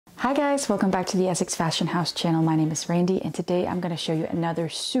Hi guys, welcome back to the Essex Fashion House channel. My name is Randy and today I'm going to show you another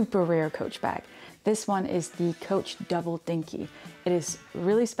super rare Coach bag. This one is the Coach Double Dinky. It is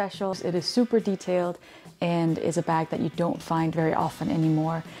really special, it is super detailed, and is a bag that you don't find very often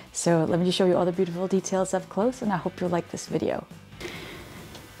anymore. So let me just show you all the beautiful details up close and I hope you'll like this video.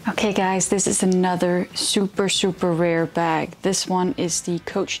 Okay guys, this is another super rare bag. This one is the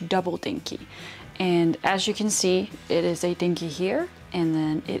Coach Double Dinky. And as you can see, it is a dinky here, and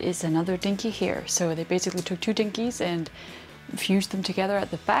then it is another dinky here. So they basically took two dinkies and fused them together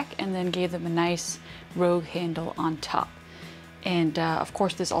at the back and then gave them a nice rogue handle on top. And of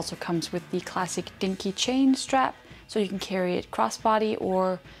course, this also comes with the classic dinky chain strap, so you can carry it crossbody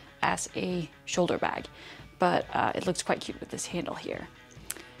or as a shoulder bag. But it looks quite cute with this handle here.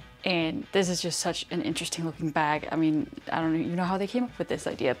 And this is just such an interesting looking bag. I mean, I don't even know how they came up with this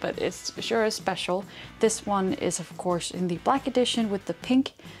idea, but it's sure is special. This one is of course in the black edition with the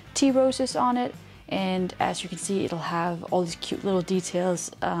pink tea roses on it. And as you can see, it'll have all these cute little details.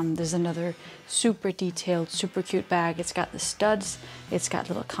 There's another super detailed, super cute bag. It's got the studs, it's got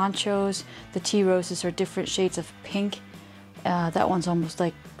little conchos. The tea roses are different shades of pink. That one's almost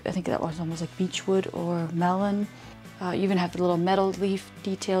like, I think that one's almost like beechwood or melon. You even have the little metal leaf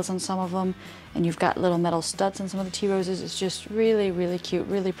details on some of them, and you've got little metal studs on some of the tea roses. It's just really cute,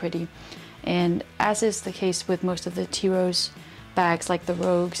 really pretty. And as is the case with most of the tea rose bags, like the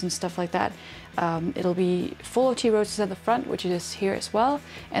Rogues and stuff like that, it'll be full of tea roses at the front, which is here as well.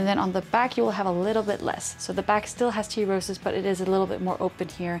 And then on the back, you will have a little bit less. So the back still has tea roses, but it is a little bit more open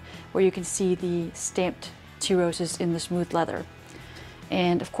here, where you can see the stamped tea roses in the smooth leather.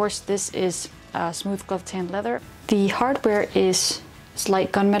 And of course, this is smooth glove tanned leather. The hardware is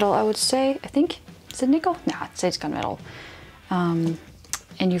light gunmetal, I would say. I think, is it nickel? No, I'd say it's gunmetal. And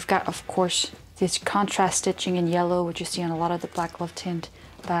you've got, of course, this contrast stitching in yellow, which you see on a lot of the black glove tanned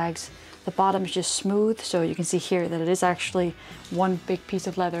bags. The bottom is just smooth, so you can see here that it is actually one big piece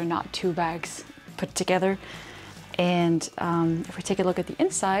of leather, not two bags put together. And if we take a look at the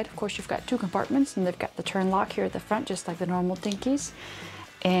inside, of course, you've got two compartments, and they've got the turn lock here at the front, just like the normal dinkies.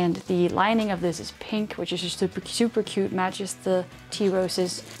 And the lining of this is pink, which is just super cute, matches the tea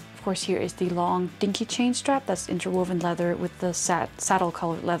roses. Of course, here is the long dinky chain strap that's interwoven leather with the saddle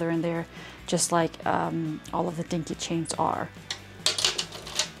colored leather in there, just like all of the dinky chains are.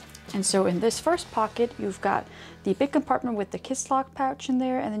 And so in this first pocket, you've got the big compartment with the kiss lock pouch in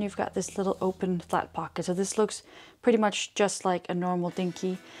there, and then you've got this little open flat pocket. So this looks pretty much just like a normal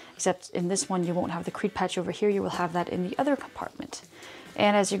dinky, except in this one you won't have the creed patch over here, you will have that in the other compartment.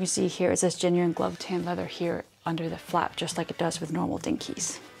 And as you can see here, it says genuine glove tan leather here under the flap, just like it does with normal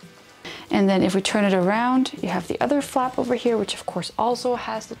dinkies. And then if we turn it around, you have the other flap over here, which of course also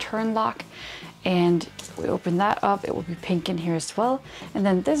has the turn lock. And if we open that up, it will be pink in here as well. And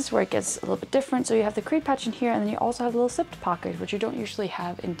then this is where it gets a little bit different. So you have the creed patch in here, and then you also have a little zipped pocket, which you don't usually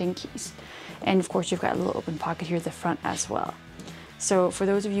have in dinkies. And of course, you've got a little open pocket here at the front as well. So for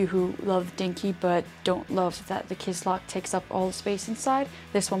those of you who love dinky but don't love that the kiss lock takes up all the space inside,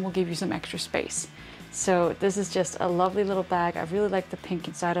 this one will give you some extra space. So this is just a lovely little bag. I really like the pink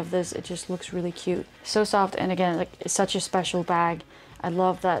inside of this. It just looks really cute. So soft, and again, like, it's such a special bag. I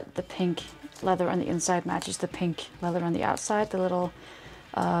love that the pink leather on the inside matches the pink leather on the outside. The little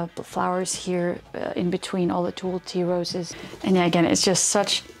flowers here in between all the tooled tea roses. And yeah, again, it's just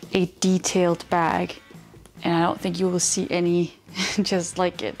such a detailed bag. And I don't think you will see any just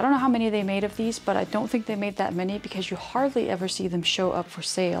like it. I don't know how many they made of these, but I don't think they made that many because you hardly ever see them show up for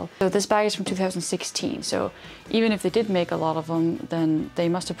sale. So this bag is from 2016. So even if they did make a lot of them, then they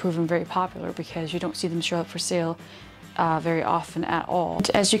must have proven very popular because you don't see them show up for sale very often at all.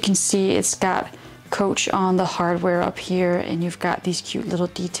 As you can see, it's got Coach on the hardware up here, and you've got these cute little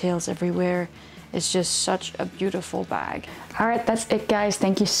details everywhere. It's just such a beautiful bag. All right, that's it guys.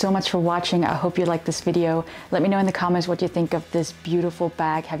 Thank you so much for watching. I hope you liked this video. Let me know in the comments what you think of this beautiful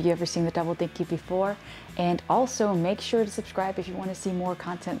bag. Have you ever seen the Double Dinky before? And also make sure to subscribe if you want to see more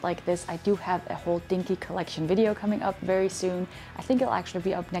content like this. I do have a whole dinky collection video coming up very soon. I think it'll actually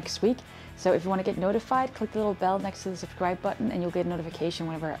be up next week. So if you want to get notified, click the little bell next to the subscribe button and you'll get a notification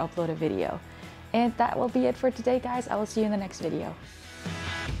whenever I upload a video. And that will be it for today guys. I will see you in the next video.